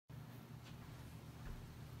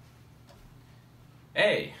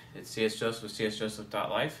Hey, it's CS Joseph with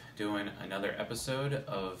csjoseph.life doing another episode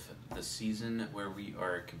of the season where we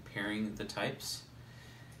are comparing the types.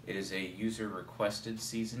 It is a user-requested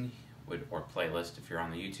season, or playlist if you're on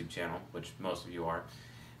the YouTube channel, which most of you are,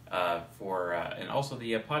 and also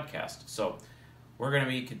the podcast. So we're going to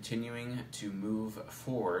be continuing to move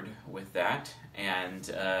forward with that, and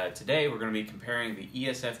today we're going to be comparing the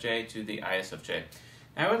ESFJ to the ISFJ.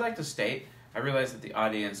 Now I would like to state, I realize that the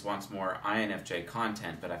audience wants more INFJ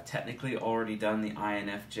content, but I've technically already done the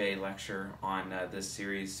INFJ lecture on this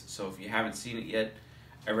series, so if you haven't seen it yet,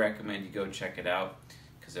 I recommend you go check it out,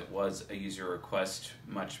 because it was a user request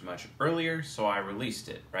much earlier, so I released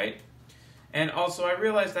it, right? And also, I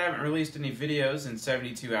realized I haven't released any videos in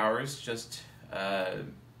 72 hours,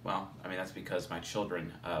 that's because my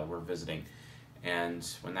children were visiting. And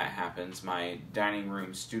when that happens, my dining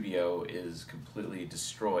room studio is completely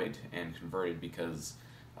destroyed and converted because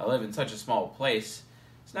I live in such a small place.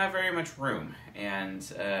 It's not very much room, and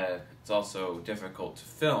it's also difficult to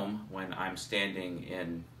film when I'm standing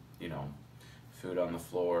in, food on the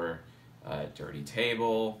floor, dirty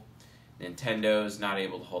table, Nintendo's not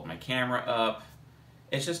able to hold my camera up.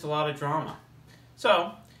 It's just a lot of drama.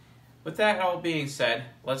 So, with that all being said,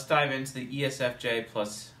 let's dive into the ESFJ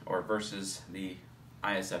versus the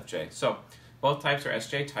ISFJ. So, both types are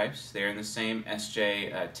SJ types. They're in the same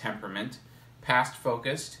SJ temperament.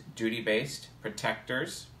 Past-focused, duty-based,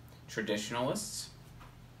 protectors, traditionalists.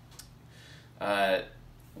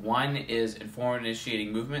 One is informative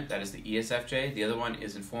initiating movement, that is the ESFJ. The other one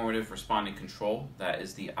is informative responding control, that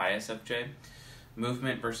is the ISFJ.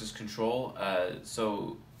 Movement versus control.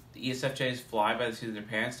 So the ESFJs fly by the seat of their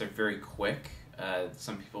pants. They're very quick.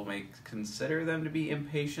 Some people may consider them to be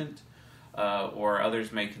impatient, or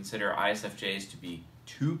others may consider ISFJs to be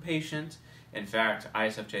too patient. In fact,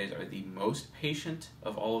 ISFJs are the most patient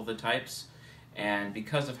of all of the types, and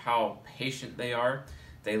because of how patient they are,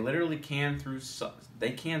 they literally can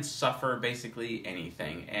suffer basically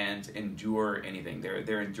anything and endure anything.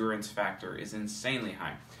 Their endurance factor is insanely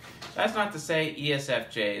high. That's not to say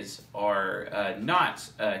ESFJs are not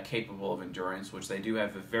capable of endurance, which they do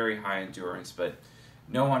have a very high endurance, but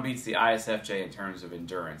no one beats the ISFJ in terms of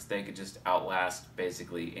endurance. They could just outlast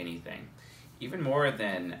basically anything. Even more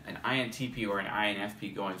than an INTP or an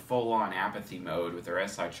INFP going full-on apathy mode with their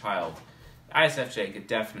SI child, the ISFJ could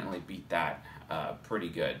definitely beat that pretty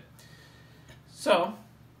good. So,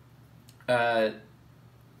 they're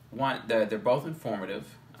both informative.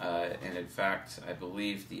 And in fact, I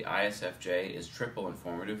believe the ISFJ is triple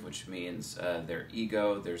informative, which means their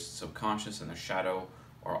ego, their subconscious, and their shadow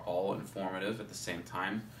are all informative at the same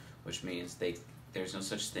time, which means there's no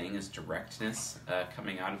such thing as directness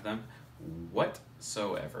coming out of them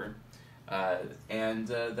whatsoever. And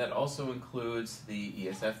that also includes the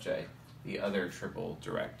ESFJ, the other triple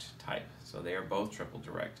direct type. So they are both triple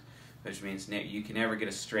direct, which means you can never get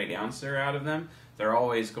a straight answer out of them. They're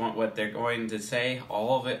always what they're going to say,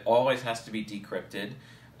 all of it always has to be decrypted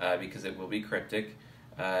because it will be cryptic.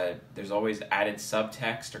 There's always added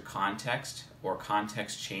subtext or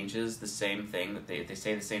context changes the same thing. That they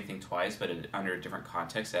say the same thing twice, but under a different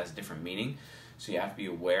context, it has a different meaning. So you have to be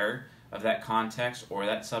aware of that context or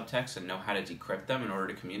that subtext and know how to decrypt them in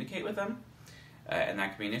order to communicate with them. And that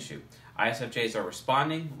can be an issue. ISFJs are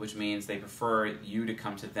responding, which means they prefer you to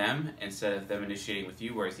come to them instead of them initiating with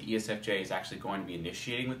you, whereas the ESFJ is actually going to be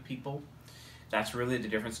initiating with people. That's really the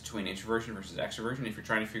difference between introversion versus extroversion. If you're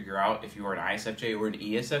trying to figure out if you are an ISFJ or an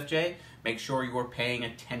ESFJ, make sure you are paying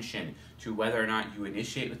attention to whether or not you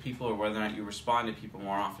initiate with people or whether or not you respond to people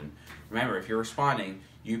more often. Remember, if you're responding,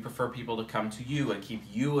 you prefer people to come to you and keep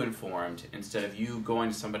you informed instead of you going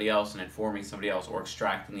to somebody else and informing somebody else or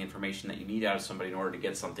extracting the information that you need out of somebody in order to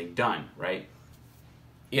get something done, right?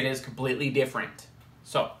 It is completely different.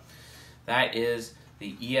 So, that is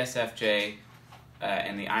the ESFJ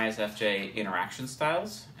and the ISFJ interaction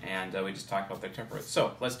styles, and we just talked about their temperaments.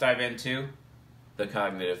 So, let's dive into the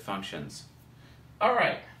cognitive functions. All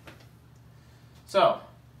right. So,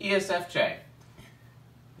 ESFJ.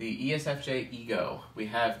 The ESFJ ego. We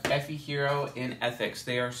have Effie Hero in ethics.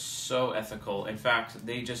 They are so ethical. In fact,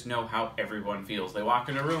 they just know how everyone feels. They walk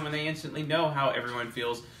in a room and they instantly know how everyone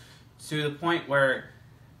feels, to the point where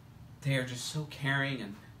they are just so caring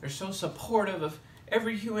and they're so supportive of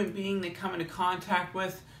every human being they come into contact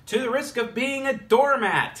with, to the risk of being a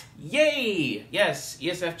doormat. Yay! Yes,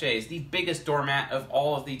 ESFJ is the biggest doormat of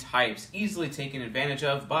all of the types, easily taken advantage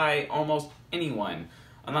of by almost anyone.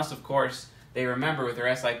 Unless, of course, they remember with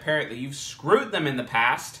their SI parent that you've screwed them in the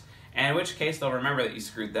past, and in which case they'll remember that you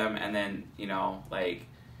screwed them, and then,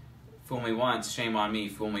 fool me once, shame on me,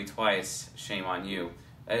 fool me twice, shame on you.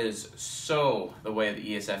 That is so the way of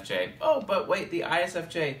the ESFJ. Oh, but wait, the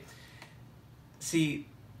ISFJ, see,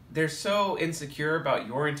 they're so insecure about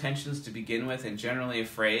your intentions to begin with and generally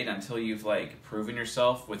afraid until you've like proven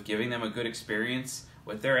yourself with giving them a good experience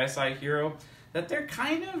with their SI hero, that they're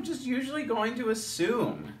kind of just usually going to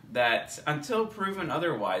assume that until proven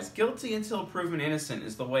otherwise, guilty until proven innocent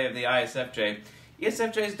is the way of the ISFJ.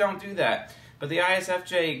 ESFJs don't do that. But the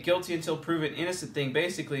ISFJ guilty until proven innocent thing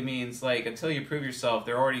basically means like until you prove yourself,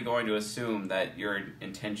 they're already going to assume that your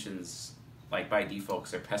intentions, like by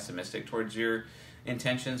default, are pessimistic towards your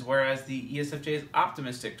intentions, whereas the ESFJ is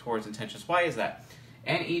optimistic towards intentions. Why is that?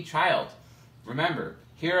 NE child. Remember,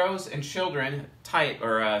 heroes and children type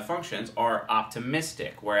or functions are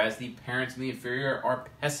optimistic, whereas the parents and the inferior are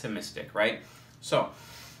pessimistic, right? So,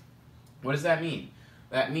 what does that mean?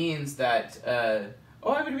 That means that,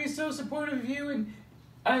 oh, I'm going to be so supportive of you, and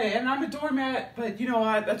I'm a doormat, but you know,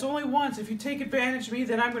 that's only once. If you take advantage of me,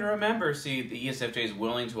 then I'm going to remember. See, the ESFJ is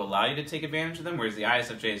willing to allow you to take advantage of them, whereas the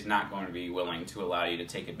ISFJ is not going to be willing to allow you to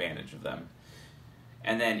take advantage of them.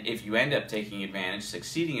 And then if you end up taking advantage,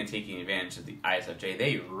 succeeding in taking advantage of the ISFJ,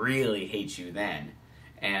 they really hate you then.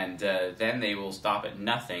 And then they will stop at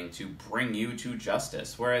nothing to bring you to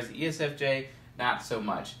justice. Whereas the ESFJ, not so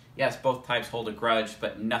much. Yes, both types hold a grudge,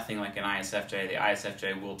 but nothing like an ISFJ. The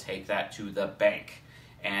ISFJ will take that to the bank.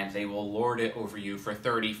 And they will lord it over you for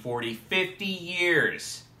 30, 40, 50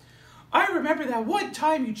 years. I remember that one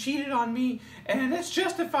time you cheated on me, and that's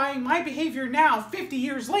justifying my behavior now, 50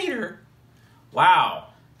 years later. Wow,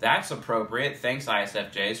 that's appropriate. Thanks,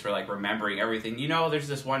 ISFJs, for like remembering everything. You know, there's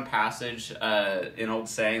this one passage, an old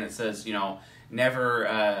saying that says, you know, never,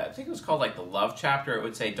 I think it was called like the love chapter. It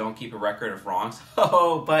would say, don't keep a record of wrongs.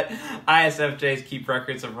 Oh, but ISFJs keep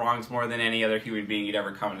records of wrongs more than any other human being you'd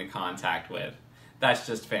ever come into contact with. That's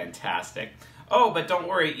just fantastic. Oh, but don't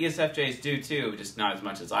worry, ESFJs do too, just not as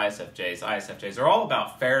much as ISFJs. ISFJs are all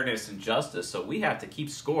about fairness and justice, so we have to keep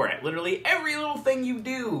score at literally every little thing you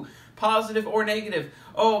do, positive or negative.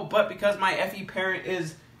 Oh, but because my FE parent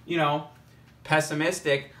is, you know,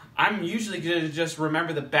 pessimistic, I'm usually going to just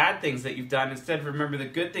remember the bad things that you've done instead of remember the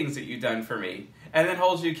good things that you've done for me, and then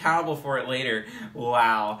hold you accountable for it later.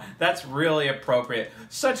 Wow, that's really appropriate.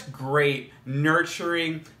 Such great,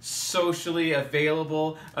 nurturing, socially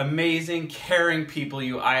available, amazing, caring people,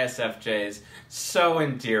 you ISFJs. So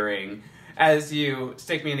endearing. As you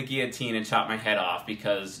stick me in a guillotine and chop my head off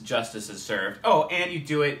because justice is served. Oh, and you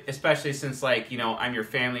do it, especially since, like, you know, I'm your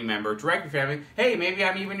family member, direct family. Hey, maybe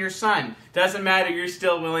I'm even your son. Doesn't matter, you're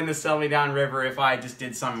still willing to sell me downriver if I just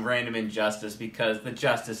did some random injustice because the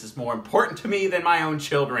justice is more important to me than my own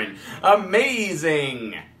children.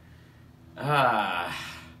 Amazing! Guys,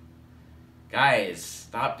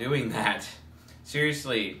 stop doing that.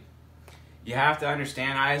 Seriously. You have to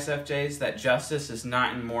understand, ISFJs, that justice is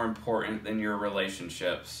not more important than your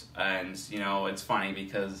relationships. And, you know, it's funny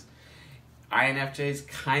because INFJs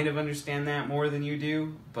kind of understand that more than you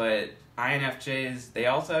do, but INFJs, they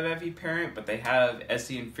also have FE parent, but they have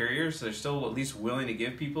SE inferior, so they're still at least willing to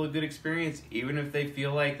give people a good experience, even if they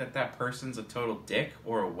feel like that person's a total dick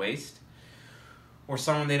or a waste or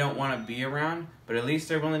someone they don't want to be around, but at least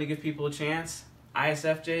they're willing to give people a chance.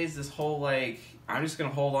 ISFJs, this whole, like, I'm just going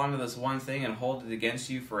to hold on to this one thing and hold it against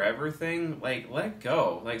you forever thing, like, let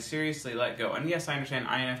go. Like, seriously, let go. And yes, I understand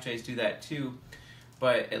INFJs do that too,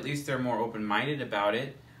 but at least they're more open-minded about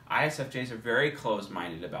it. ISFJs are very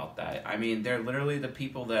closed-minded about that. I mean, they're literally the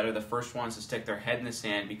people that are the first ones to stick their head in the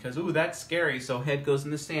sand because, ooh, that's scary, so head goes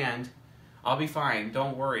in the sand. I'll be fine,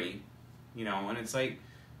 don't worry. You know, and it's like,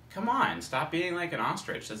 come on, stop being like an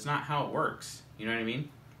ostrich. That's not how it works. You know what I mean?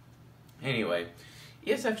 Anyway,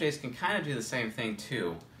 ESFJs can kind of do the same thing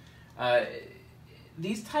too.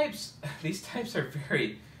 These types are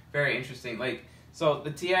very, very interesting. Like, so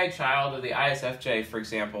the TI child or the ISFJ, for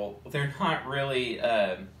example, they're not really,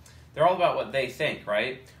 they're all about what they think,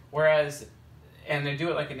 right? Whereas, and they do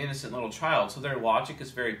it like an innocent little child, so their logic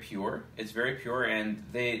is very pure. It's very pure, and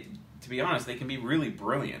they, to be honest, they can be really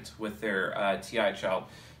brilliant with their TI child.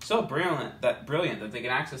 So brilliant that they can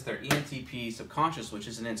access their ENTP subconscious, which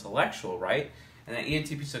is an intellectual, right? And that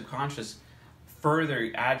ENTP subconscious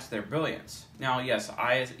further adds to their brilliance. Now, yes,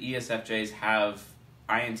 ESFJs have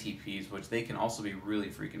INTPs, which they can also be really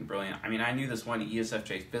freaking brilliant. I mean, I knew this one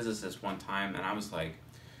ESFJ physicist one time, and I was like,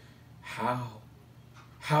 how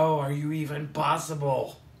are you even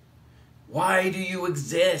possible? Why do you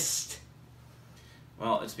exist?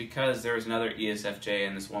 Well, it's because there was another ESFJ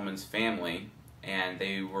in this woman's family, and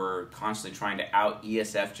they were constantly trying to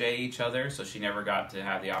out-ESFJ each other, so she never got to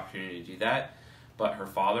have the opportunity to do that. But her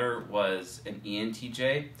father was an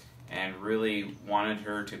ENTJ, and really wanted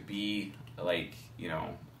her to be like, you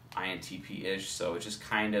know, INTP-ish, so it just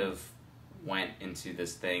kind of went into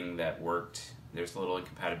this thing that worked. There's a little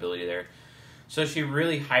incompatibility there. So she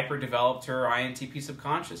really hyper-developed her INTP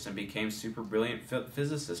subconscious and became super brilliant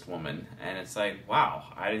physicist woman. And it's like, wow,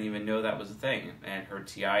 I didn't even know that was a thing. And her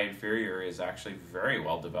TI inferior is actually very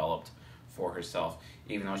well developed for herself,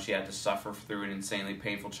 even though she had to suffer through an insanely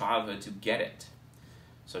painful childhood to get it.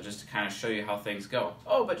 So just to kind of show you how things go.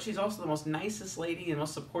 Oh, but she's also the most nicest lady and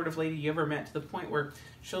most supportive lady you ever met, to the point where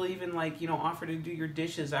she'll even, like, you know, offer to do your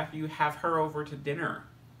dishes after you have her over to dinner,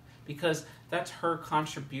 because that's her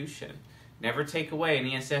contribution. Never take away an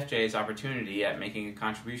ESFJ's opportunity at making a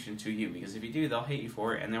contribution to you, because if you do, they'll hate you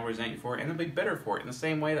for it, and they'll resent you for it, and they'll be bitter for it, in the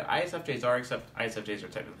same way that ISFJs are, except ISFJs are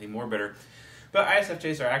technically more bitter. But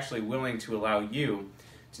ISFJs are actually willing to allow you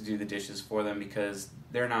to do the dishes for them, because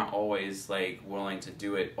they're not always, like, willing to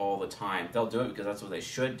do it all the time. They'll do it because that's what they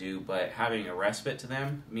should do, but having a respite to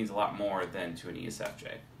them means a lot more than to an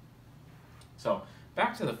ESFJ. So,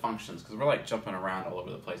 back to the functions, because we're, like, jumping around all over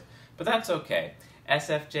the place. But that's okay.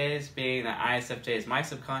 SFJs, being that ISFJ is my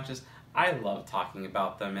subconscious, I love talking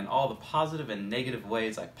about them in all the positive and negative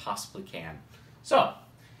ways I possibly can. So,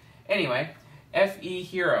 anyway, FE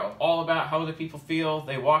hero, all about how other people feel.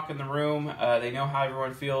 They walk in the room, they know how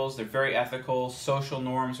everyone feels, they're very ethical, social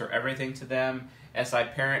norms are everything to them. SI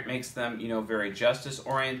parent makes them, you know, very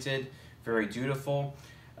justice-oriented, very dutiful,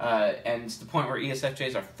 and it's the point where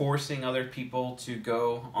ESFJs are forcing other people to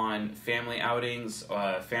go on family outings,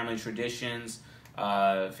 family traditions,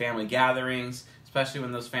 family gatherings, especially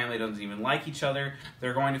when those family doesn't even like each other.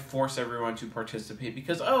 They're going to force everyone to participate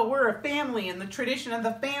because, oh, we're a family and the tradition of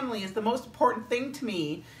the family is the most important thing to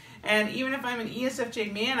me. And even if I'm an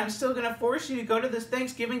ESFJ man, I'm still going to force you to go to this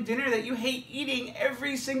Thanksgiving dinner that you hate eating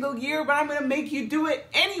every single year, but I'm going to make you do it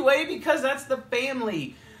anyway because that's the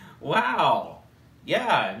family. Wow.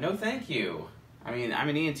 Yeah, no thank you. I mean, I'm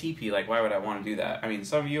an ENTP, like, why would I want to do that? I mean,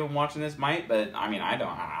 some of you watching this might, but, I mean, I don't.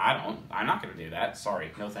 I'm not going to do that.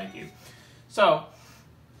 Sorry, no thank you. So,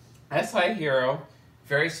 SI hero,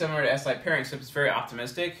 very similar to SI parent, except it's very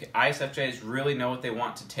optimistic. ISFJs really know what they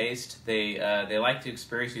want to taste. They like to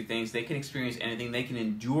experience new things. They can experience anything. They can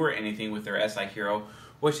endure anything with their SI hero,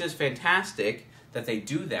 which is fantastic that they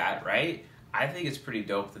do that, right? I think it's pretty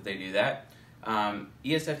dope that they do that.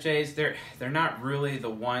 ESFJs, they're not really the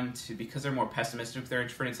one to, because they're more pessimistic with their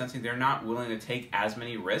introverted sensing, they're not willing to take as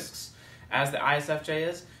many risks as the ISFJ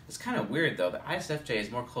is. It's kind of weird, though. The ISFJ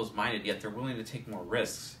is more closed-minded, yet they're willing to take more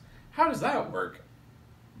risks. How does that work?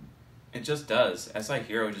 It just does. SI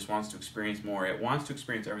hero just wants to experience more. It wants to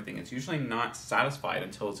experience everything. It's usually not satisfied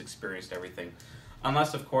until it's experienced everything.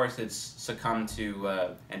 Unless, of course, it's succumbed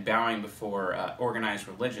to and bowing before organized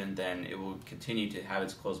religion, then it will continue to have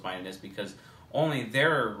its closed-mindedness, because only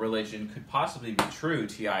their religion could possibly be true,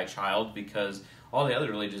 TI child, because all the other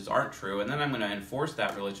religions aren't true, and then I'm going to enforce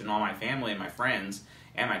that religion on my family and my friends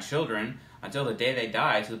and my children until the day they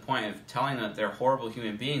die, to the point of telling them that they're horrible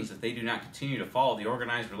human beings if they do not continue to follow the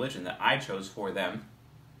organized religion that I chose for them.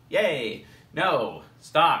 Yay! No!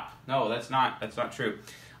 Stop! No, that's not true.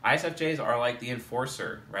 ISFJs are like the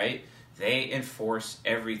enforcer, right? They enforce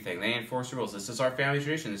everything. They enforce the rules. This is our family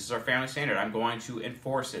tradition. This is our family standard. I'm going to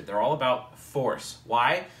enforce it. They're all about force.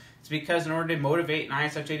 Why? It's because in order to motivate an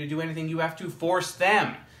ISFJ to do anything, you have to force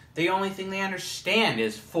them. The only thing they understand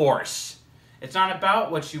is force. It's not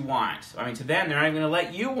about what you want. I mean, to them, they're not even going to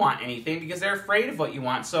let you want anything because they're afraid of what you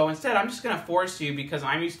want. So instead, I'm just going to force you because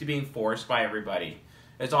I'm used to being forced by everybody.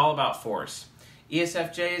 It's all about force.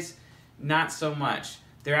 ESFJs, not so much.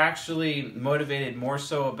 They're actually motivated more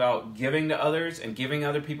so about giving to others and giving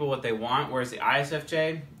other people what they want, whereas the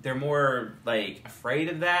ISFJ, they're more, like, afraid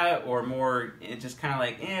of that, or more just kind of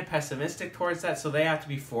like, pessimistic towards that, so they have to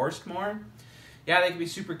be forced more. Yeah, they can be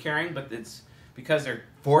super caring, but it's because they're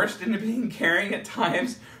forced into being caring at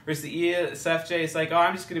times, whereas the ESFJ is like, oh,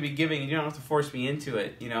 I'm just going to be giving, you don't have to force me into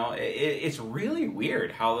it. You know, it's really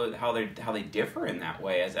weird how they differ in that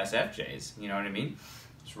way as SFJs, you know what I mean?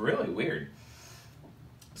 It's really weird.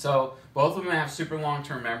 So both of them have super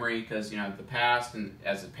long-term memory because, you know, the past and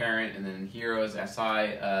as a parent, and then hero as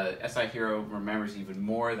SI. SI hero remembers even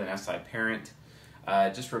more than SI parent.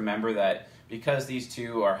 Just remember that because these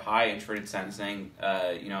two are high introverted sensing,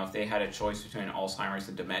 you know, if they had a choice between Alzheimer's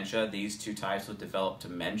and dementia, these two types would develop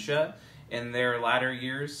dementia in their latter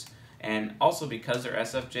years. And also because they're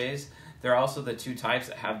SFJs, they're also the two types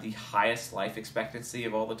that have the highest life expectancy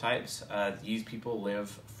of all the types. These people live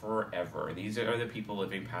forever. These are the people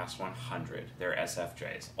living past 100. They're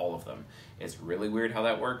SFJs, all of them. It's really weird how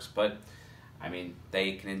that works, but I mean,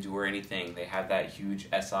 they can endure anything. They have that huge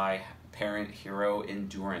SI parent-hero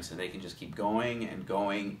endurance, and they can just keep going and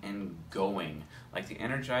going and going, like the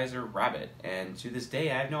Energizer Rabbit. And to this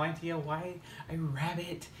day, I have no idea why a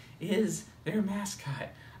rabbit is their mascot.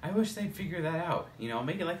 I wish they'd figure that out. You know,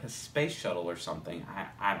 make it like a space shuttle or something.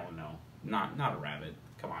 I don't know. Not a rabbit.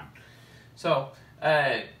 Come on. So,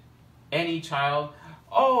 any child,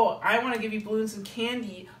 oh, I want to give you balloons and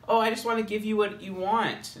candy. Oh, I just want to give you what you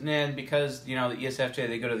want. And then because, you know, the ESFJ,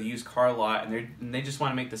 they go to the used car lot and they just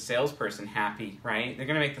want to make the salesperson happy, right? They're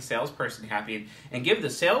going to make the salesperson happy and give the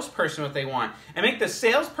salesperson what they want and make the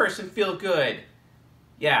salesperson feel good.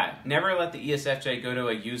 Yeah, never let the ESFJ go to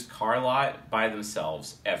a used car lot by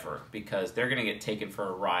themselves, ever, because they're going to get taken for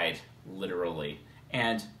a ride, literally,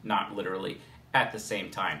 and not literally, at the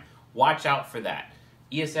same time. Watch out for that.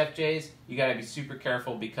 ESFJs, you got to be super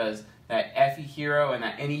careful because that Effie hero and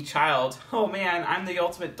that any child, oh man, I'm the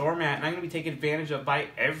ultimate doormat and I'm going to be taken advantage of by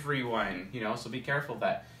everyone, you know, so be careful of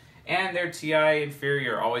that. And their TI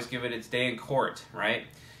inferior, always give it its day in court, right?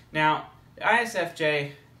 Now, the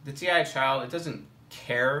ISFJ, the TI child, it doesn't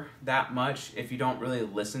care that much if you don't really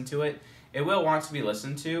listen to it. It will want to be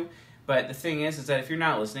listened to, but the thing is that if you're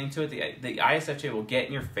not listening to it, the ISFJ will get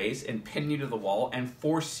in your face and pin you to the wall and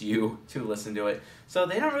force you to listen to it. So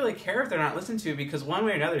they don't really care if they're not listened to because one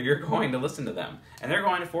way or another, you're going to listen to them and they're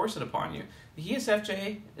going to force it upon you. The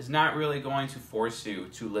ESFJ is not really going to force you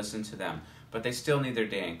to listen to them, but they still need their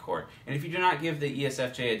day in court. And if you do not give the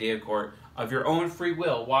ESFJ a day of court of your own free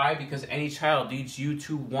will, why? Because any child needs you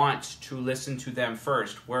to want to listen to them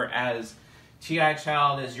first, whereas TI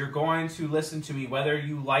child is you're going to listen to me whether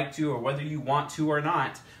you like to or whether you want to or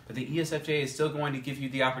not, but the ESFJ is still going to give you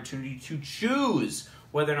the opportunity to choose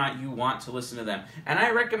whether or not you want to listen to them. And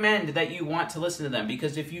I recommend that you want to listen to them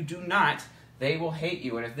because if you do not, they will hate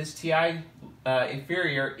you. And if this TI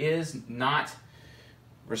inferior is not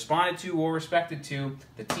responded to or respected to,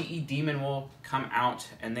 the TE demon will come out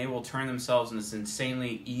and they will turn themselves into this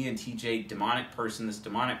insanely ENTJ demonic person, this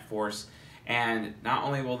demonic force, and not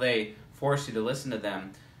only will they force you to listen to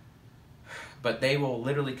them, but they will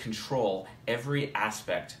literally control every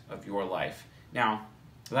aspect of your life. Now,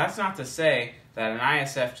 that's not to say that an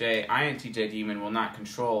ISFJ, INTJ demon will not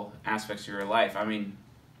control aspects of your life. I mean,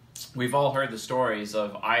 we've all heard the stories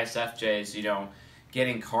of ISFJs, you know,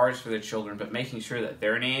 getting cars for their children, but making sure that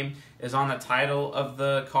their name is on the title of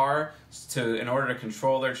the car in order to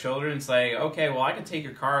control their children. It's like, okay, well, I can take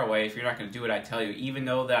your car away if you're not going to do what I tell you, even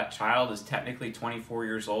though that child is technically 24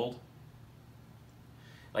 years old.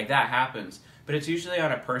 Like, that happens. But it's usually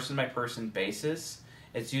on a person-by-person basis.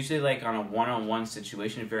 It's usually like on a one-on-one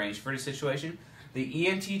situation, a very introverted situation. The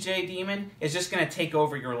ENTJ demon is just going to take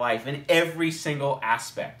over your life in every single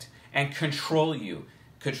aspect and control you.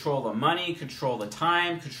 Control the money, control the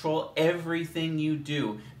time, control everything you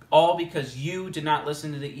do. All because you did not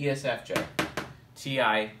listen to the ESFJ,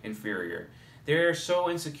 TI inferior. They're so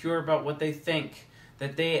insecure about what they think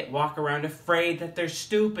that they walk around afraid that they're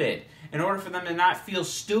stupid. In order for them to not feel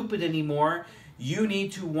stupid anymore, you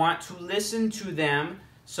need to want to listen to them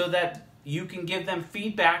so that you can give them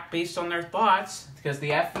feedback based on their thoughts, because the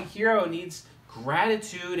FE hero needs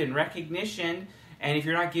gratitude and recognition, and if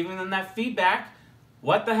you're not giving them that feedback,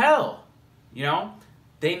 what the hell? You know?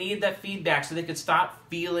 They need that feedback so they could stop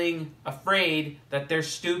feeling afraid that they're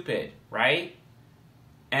stupid, right?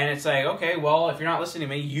 And it's like, okay, well, if you're not listening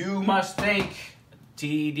to me, you must think,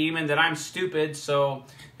 TE demon, that I'm stupid. So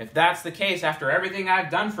if that's the case, after everything I've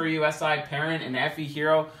done for you, SI parent and FE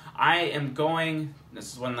hero, I am going,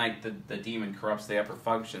 this is when like the demon corrupts the upper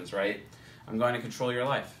functions, right? I'm going to control your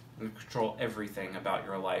life. I'm going to control everything about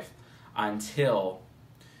your life until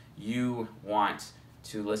you want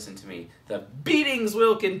to listen to me. The beatings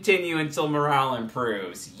will continue until morale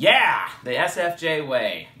improves. Yeah! The SFJ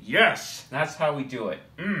way. Yes! That's how we do it.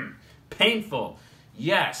 Painful.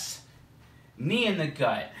 Yes. Knee in the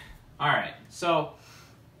gut. Alright, so...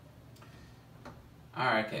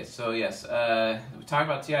 Alright, okay, so yes. We talk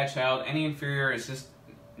about TI child. Any inferior is just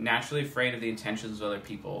naturally afraid of the intentions of other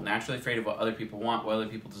people. Naturally afraid of what other people want, what other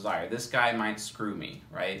people desire. This guy might screw me,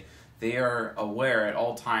 right? They are aware at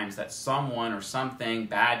all times that someone or something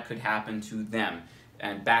bad could happen to them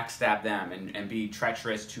and backstab them and be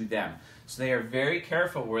treacherous to them. So they are very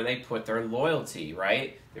careful where they put their loyalty,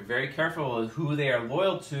 right? They're very careful with who they are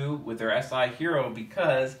loyal to with their SI hero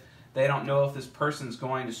because they don't know if this person's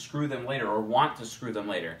going to screw them later or want to screw them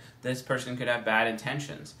later. This person could have bad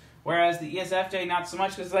intentions. Whereas the ESFJ, not so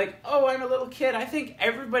much, because it's like, oh, I'm a little kid. I think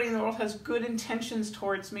everybody in the world has good intentions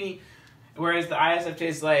towards me. Whereas the ISFJ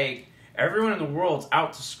is like, everyone in the world's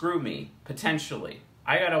out to screw me, potentially.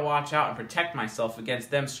 I gotta watch out and protect myself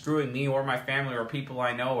against them screwing me or my family or people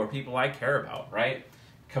I know or people I care about, right?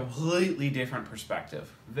 Completely different perspective.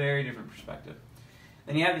 Very different perspective.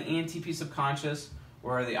 Then you have the ENTP subconscious,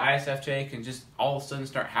 where the ISFJ can just all of a sudden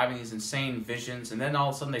start having these insane visions, and then all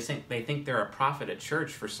of a sudden they think they're a prophet at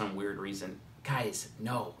church for some weird reason. Guys,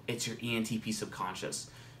 no, it's your ENTP subconscious.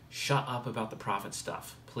 Shut up about the prophet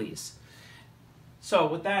stuff, please. So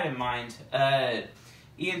with that in mind,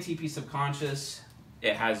 ENTP subconscious,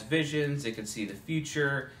 it has visions, it can see the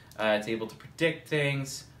future, it's able to predict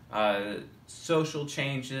things, social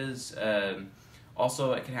changes.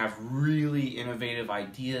 Also, it can have really innovative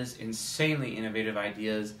ideas, insanely innovative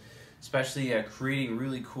ideas, especially creating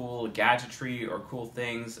really cool gadgetry or cool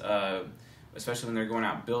things, especially when they're going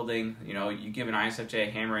out building. You know, you give an ISFJ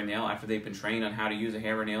a hammer and nail after they've been trained on how to use a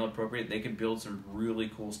hammer and nail appropriate, they can build some really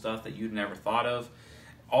cool stuff that you'd never thought of.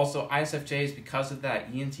 Also, ISFJs, because of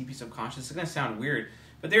that ENTP subconscious, it's going to sound weird,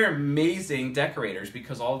 but they're amazing decorators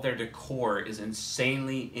because all of their decor is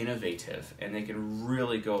insanely innovative, and they can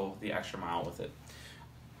really go the extra mile with it.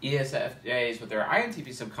 ESFJs with their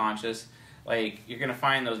INTP subconscious, like, you're going to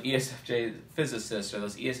find those ESFJ physicists or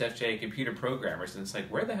those ESFJ computer programmers, and it's like,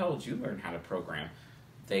 where the hell did you learn how to program?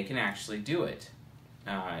 They can actually do it.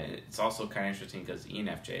 It's also kind of interesting because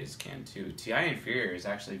ENFJs can too. TI inferior is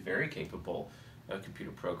actually very capable of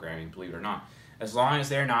computer programming, believe it or not, as long as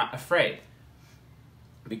they're not afraid.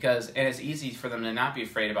 And it's easy for them to not be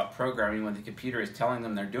afraid about programming when the computer is telling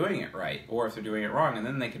them they're doing it right, or if they're doing it wrong, and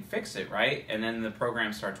then they can fix it, right? And then the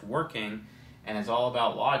program starts working, and it's all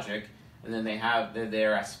about logic, and then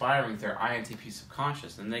they're aspiring with their INTP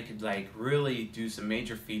subconscious, and they could like really do some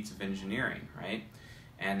major feats of engineering, right?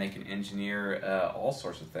 And they can engineer all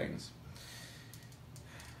sorts of things.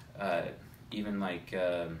 Even like,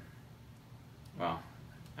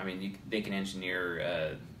 they can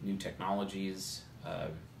engineer new technologies,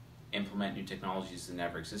 implement new technologies that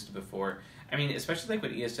never existed before. I mean, especially like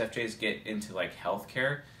when ESFJs get into like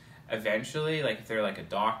healthcare, eventually, like if they're like a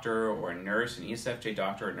doctor or a nurse, an ESFJ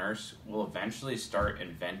doctor or nurse will eventually start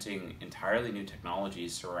inventing entirely new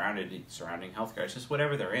technologies surrounding healthcare. It's just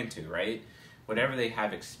whatever they're into, right? Whatever they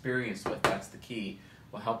have experience with, that's the key,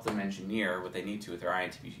 will help them engineer what they need to with their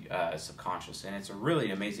INTP subconscious. And it's a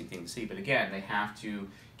really amazing thing to see. But again, they have to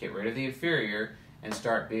get rid of the inferior and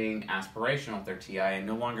start being aspirational with their TI and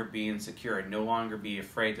no longer be insecure and no longer be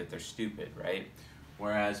afraid that they're stupid, right?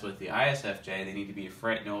 Whereas with the ISFJ, they need to be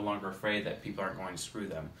no longer afraid that people aren't going to screw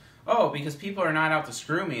them. Oh, because people are not out to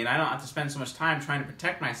screw me and I don't have to spend so much time trying to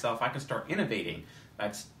protect myself, I can start innovating.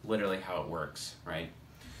 That's literally how it works, right?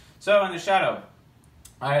 So in the shadow,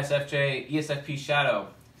 ISFJ, ESFP shadow,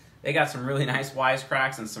 they got some really nice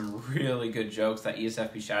wisecracks and some really good jokes. That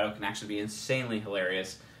ESFP shadow can actually be insanely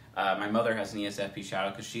hilarious. My mother has an ESFP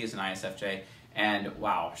shadow because she is an ISFJ, and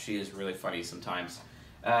wow, she is really funny sometimes.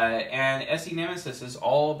 And SE Nemesis is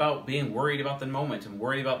all about being worried about the moment and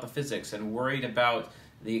worried about the physics and worried about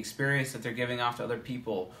the experience that they're giving off to other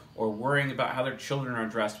people, or worrying about how their children are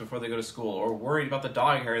dressed before they go to school, or worried about the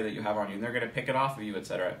dog hair that you have on you and they're going to pick it off of you,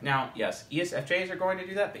 etc. Now, yes, ESFJs are going to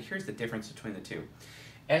do that, but here's the difference between the two.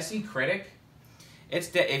 SE Critic,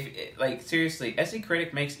 seriously, SE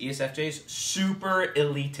Critic makes ESFJs super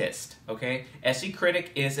elitist, okay? SE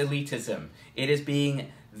Critic is elitism. It is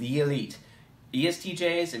being the elite.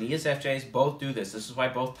 ESTJs and ESFJs both do this. This is why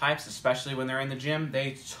both types, especially when they're in the gym,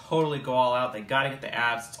 they totally go all out. They got to get the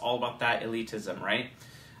abs. It's all about that elitism, right?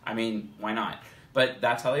 I mean, why not? But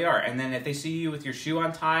that's how they are. And then if they see you with your shoe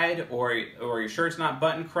untied, or your shirt's not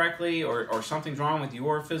buttoned correctly, or something's wrong with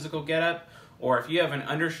your physical getup, or if you have an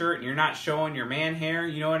undershirt and you're not showing your man hair,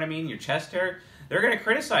 you know what I mean, your chest hair, they're going to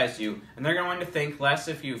criticize you, and they're going to think less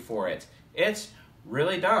of you for it. It's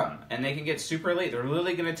really dumb, and they can get super elite. They're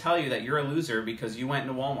literally going to tell you that you're a loser because you went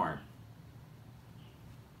into Walmart.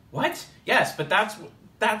 What? Yes, but that's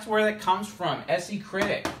where that comes from. SE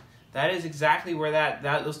Critic. That is exactly where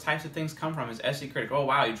those types of things come from, is SE Critic. Oh,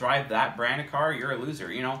 wow, you drive that brand of car, you're a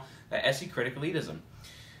loser. You know, that SE Critic elitism.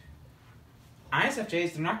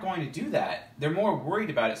 ISFJs, they're not going to do that. They're more worried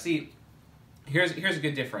about it. See, here's a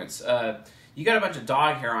good difference. You got a bunch of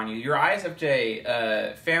dog hair on you. Your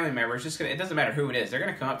ISFJ family member is just gonna, it doesn't matter who it is, they're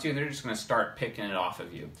gonna come up to you and they're just gonna start picking it off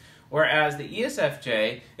of you. Whereas the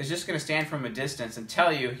ESFJ is just gonna stand from a distance and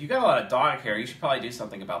tell you, you got a lot of dog hair, you should probably do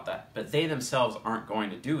something about that. But they themselves aren't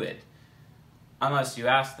going to do it unless you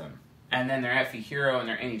ask them. And then their FE hero and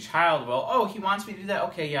their any child will, oh, he wants me to do that?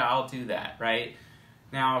 Okay, yeah, I'll do that, right?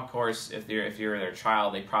 Now, of course, if you're their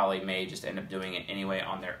child, they probably may just end up doing it anyway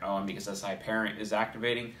on their own because SI parent is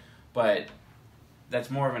activating. But that's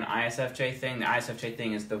more of an ISFJ thing. The ISFJ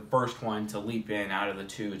thing is the first one to leap in out of the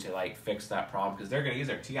two to like fix that problem, because they're going to use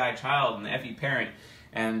their TI child and the FE parent,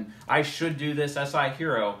 and I should do this SI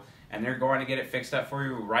hero, and they're going to get it fixed up for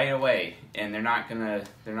you right away, and they're not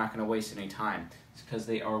gonna waste any time. It's because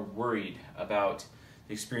they are worried about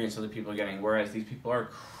the experience other people are getting, whereas these people are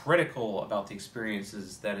critical about the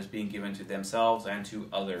experiences that is being given to themselves and to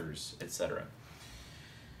others, etc.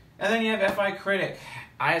 And then you have FI critic.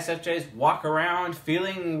 ISFJs walk around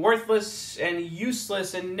feeling worthless and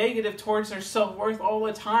useless and negative towards their self-worth all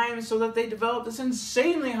the time, so that they develop this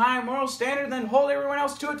insanely high moral standard and then hold everyone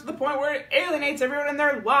else to it, to the point where it alienates everyone in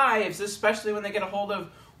their lives, especially when they get a hold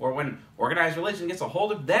of, or when organized religion gets a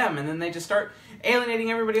hold of them, and then they just start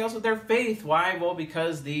alienating everybody else with their faith. Why? Well,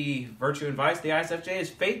 because the virtue and vice, the ISFJ,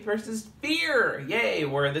 is faith versus fear. Yay!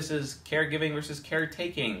 Where this is caregiving versus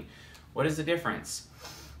caretaking. What is the difference?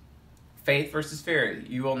 Faith versus fear.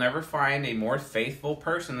 You will never find a more faithful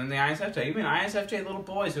person than the ISFJ. Even ISFJ little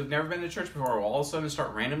boys who've never been to church before will all of a sudden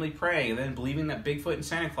start randomly praying and then believing that Bigfoot and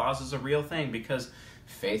Santa Claus is a real thing, because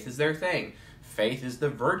faith is their thing. Faith is the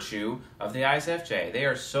virtue of the ISFJ. They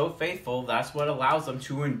are so faithful, that's what allows them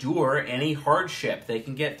to endure any hardship. They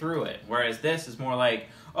can get through it. Whereas this is more like,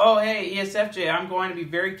 oh, hey, ESFJ, I'm going to be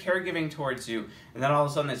very caregiving towards you. And then all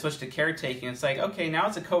of a sudden they switch to caretaking. It's like, okay, now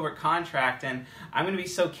it's a covert contract, and I'm going to be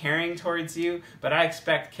so caring towards you, but I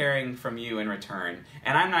expect caring from you in return.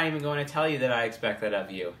 And I'm not even going to tell you that I expect that of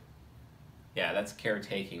you. Yeah, that's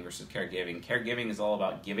caretaking versus caregiving. Caregiving is all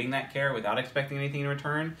about giving that care without expecting anything in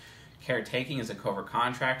return. Caretaking is a covert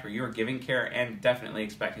contract where you are giving care and definitely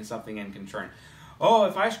expecting something in return. Oh,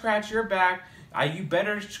 if I scratch your back, you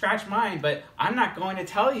better scratch mine, but I'm not going to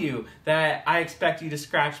tell you that I expect you to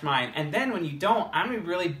scratch mine. And then when you don't, I'm going to be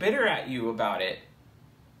really bitter at you about it.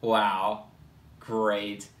 Wow.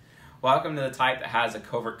 Great. Welcome to the type that has a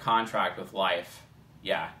covert contract with life.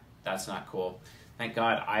 Yeah, that's not cool. Thank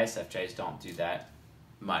God ISFJs don't do that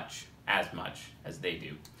much as they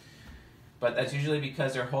do. But that's usually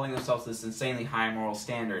because they're holding themselves to this insanely high moral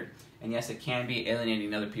standard. And yes, it can be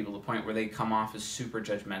alienating other people to the point where they come off as super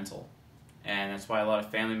judgmental. And that's why a lot of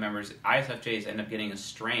family members, ISFJs, end up getting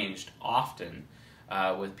estranged often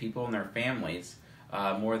with people in their families,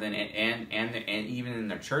 more than and even in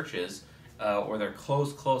their churches, or their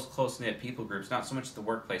close-knit people groups. Not so much the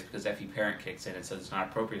workplace, because FE parent kicks in and says it's not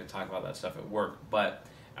appropriate to talk about that stuff at work. But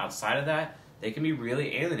outside of that, they can be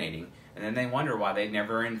really alienating. And then they wonder why they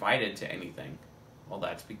never invited to anything. Well,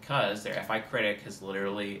 that's because their FI critic has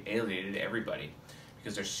literally alienated everybody,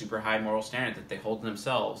 because they're super high moral standard that they hold to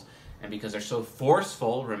themselves. And because they're so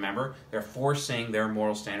forceful, remember, they're forcing their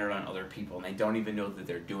moral standard on other people, and they don't even know that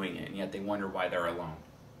they're doing it, and yet they wonder why they're alone.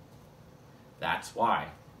 That's why.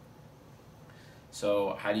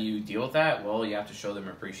 So how do you deal with that? Well, you have to show them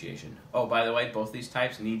appreciation. Oh, by the way, both these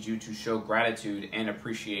types need you to show gratitude and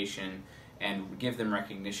appreciation and give them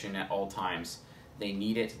recognition at all times. They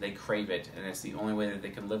need it, they crave it, and it's the only way that they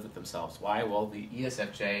can live with themselves. Why? Well, the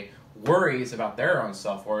ESFJ worries about their own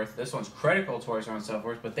self-worth. This one's critical towards their own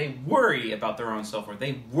self-worth, but they worry about their own self-worth.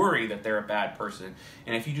 They worry that they're a bad person.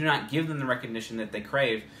 And if you do not give them the recognition that they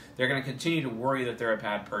crave, they're going to continue to worry that they're a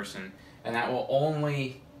bad person. And that will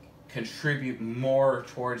only contribute more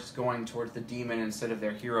towards going towards the demon instead of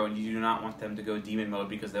their hero. And you do not want them to go demon mode,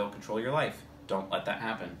 because they'll control your life. Don't let that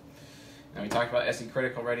happen. Now, we talked about SE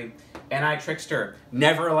critic already. NI trickster.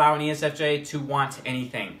 Never allow an ESFJ to want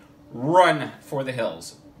anything. Run for the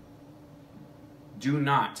hills. Do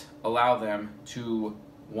not allow them to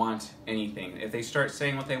want anything. If they start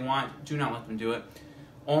saying what they want, do not let them do it.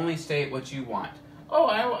 Only state what you want. Oh,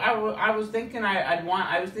 I was thinking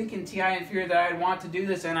I was thinking TI and fear that I'd want to do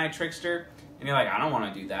this, NI trickster. And you're like, I don't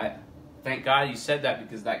want to do that. Thank God you said that,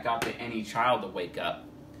 because that got the any child to wake up.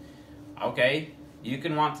 Okay. You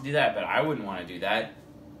can want to do that, but I wouldn't want to do that.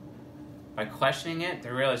 By questioning it,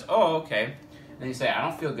 they realize, oh, okay. And then you say, I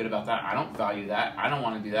don't feel good about that. I don't value that. I don't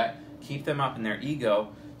want to do that. Keep them up in their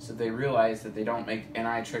ego so they realize that they don't make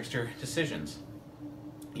NI trickster decisions.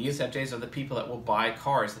 ESFJs are the people that will buy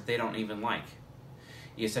cars that they don't even like.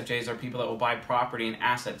 ESFJs are people that will buy property and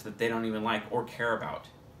assets that they don't even like or care about.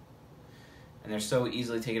 And they're so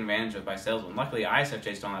easily taken advantage of by salesmen. Luckily,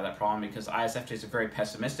 ISFJs don't have that problem, because ISFJs are very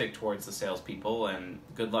pessimistic towards the salespeople, and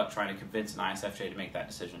good luck trying to convince an ISFJ to make that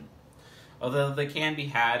decision. Although they can be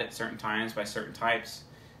had at certain times by certain types,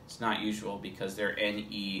 it's not usual, because their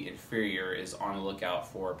NE inferior is on the lookout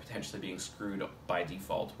for potentially being screwed by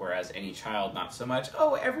default, whereas any child, not so much.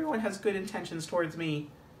 Oh, everyone has good intentions towards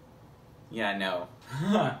me. Yeah, no.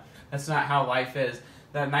 That's not how life is.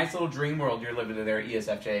 That nice little dream world you're living in there,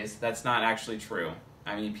 ESFJs, that's not actually true.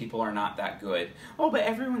 I mean, people are not that good. Oh, but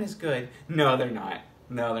everyone is good. No, they're not.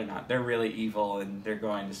 No, they're not. They're really evil, and they're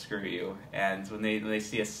going to screw you. And when they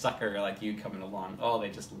see a sucker like you coming along, oh, they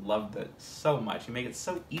just love it so much. You make it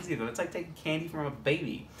so easy to them. It's like taking candy from a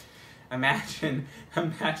baby. imagine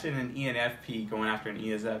an ENFP going after an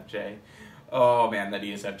ESFJ. Oh man, that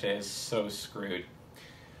ESFJ is so screwed.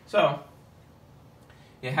 So,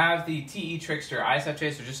 you have the TE trickster.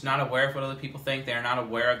 ISFJs are just not aware of what other people think. They're not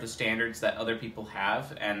aware of the standards that other people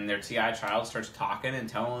have, and their TI child starts talking and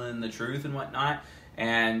telling the truth and whatnot,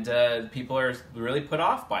 and people are really put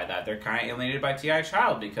off by that. They're kind of alienated by TI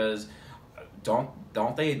child because don't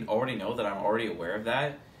they already know that I'm already aware of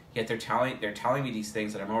that? Yet they're telling me these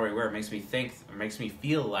things that I'm already aware of. It makes me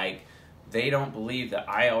feel like they don't believe that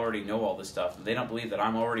I already know all this stuff. They don't believe that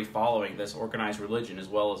I'm already following this organized religion as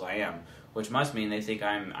well as I am, which must mean they think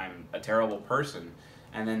I'm a terrible person.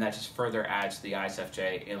 And then that just further adds to the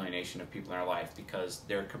ISFJ alienation of people in their life because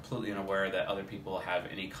they're completely unaware that other people have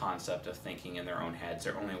any concept of thinking in their own heads.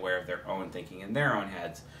 They're only aware of their own thinking in their own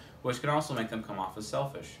heads, which can also make them come off as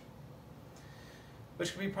selfish,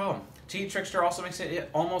 which could be a problem. TE trickster also makes it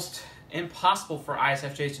almost impossible for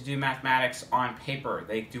ISFJs to do mathematics on paper.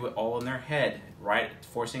 They do it all in their head, right?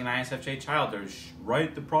 Forcing an ISFJ child to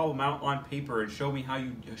write the problem out on paper and show me how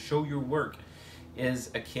you show your work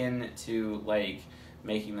is akin to like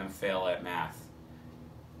making them fail at math.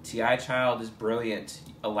 TI child is brilliant.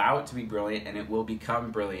 Allow it to be brilliant and it will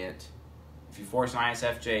become brilliant. If you force an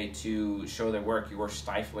ISFJ to show their work, you are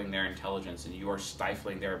stifling their intelligence and you are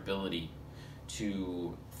stifling their ability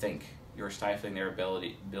to think. You're stifling their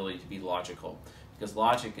ability to be logical. Because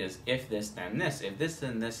logic is if this, then this. If this,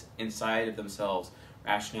 then this inside of themselves.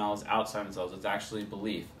 Rationale is outside themselves. It's actually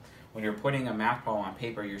belief. When you're putting a math problem on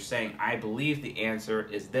paper, you're saying, I believe the answer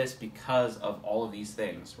is this because of all of these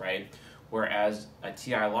things, right? Whereas a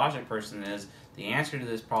TI logic person is, the answer to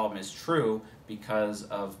this problem is true because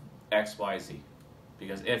of X, Y, Z.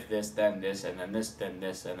 Because if this, then this, and then this, then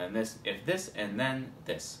this, and then this. If this, and then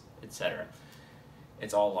this, etc.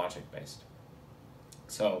 It's all logic-based.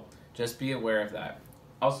 So just be aware of that.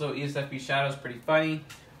 Also, ESFP shadow is pretty funny.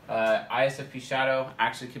 ISFP shadow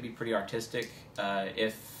actually can be pretty artistic.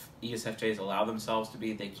 If ESFJs allow themselves to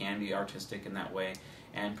be, they can be artistic in that way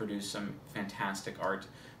and produce some fantastic art.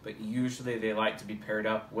 But usually they like to be paired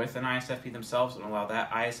up with an ISFP themselves and allow that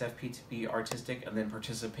ISFP to be artistic and then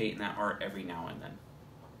participate in that art every now and then.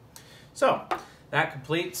 So, that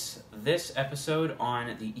completes this episode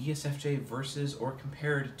on the ESFJ versus or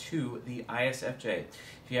compared to the ISFJ.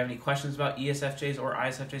 If you have any questions about ESFJs or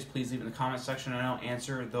ISFJs, please leave in the comments section and I'll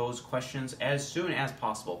answer those questions as soon as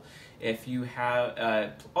possible. If you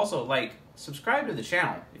have, also, subscribe to the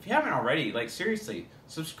channel. If you haven't already, seriously,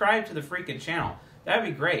 subscribe to the freaking channel. That'd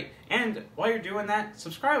be great. And while you're doing that,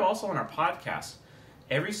 subscribe also on our podcast.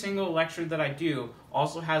 Every single lecture that I do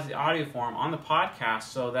also has the audio form on the podcast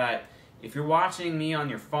so that if you're watching me on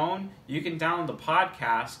your phone, you can download the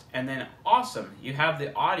podcast, and then awesome, you have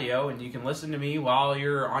the audio, and you can listen to me while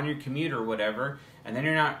you're on your commute or whatever, and then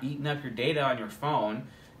you're not eating up your data on your phone,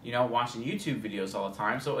 watching YouTube videos all the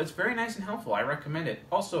time. So it's very nice and helpful. I recommend it.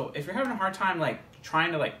 Also, if you're having a hard time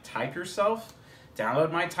trying to type yourself,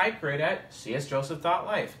 download my type grid at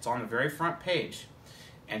csjoseph.life. It's on the very front page.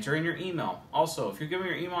 Enter in your email. Also, if you're giving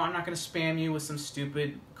me your email, I'm not going to spam you with some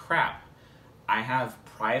stupid crap. I have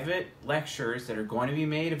private lectures that are going to be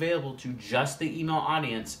made available to just the email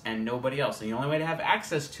audience and nobody else. And the only way to have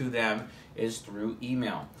access to them is through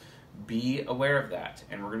email. Be aware of that.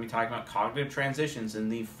 And we're going to be talking about cognitive transitions in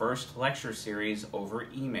the first lecture series over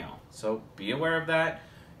email. So be aware of that.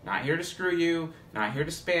 Not here to screw you, not here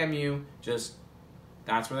to spam you, just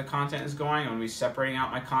that's where the content is going. I'm going to be separating out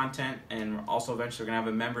my content, and also eventually we're going to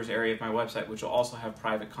have a members area of my website, which will also have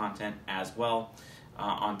private content as well.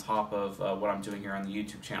 On top of what I'm doing here on the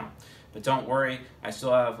YouTube channel. But don't worry, I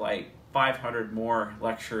still have 500 more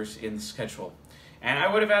lectures in the schedule. And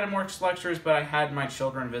I would have added more lectures, but I had my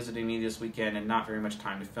children visiting me this weekend and not very much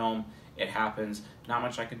time to film. It happens. Not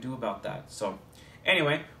much I could do about that. So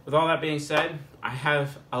anyway, with all that being said, I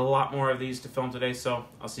have a lot more of these to film today, so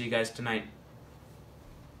I'll see you guys tonight.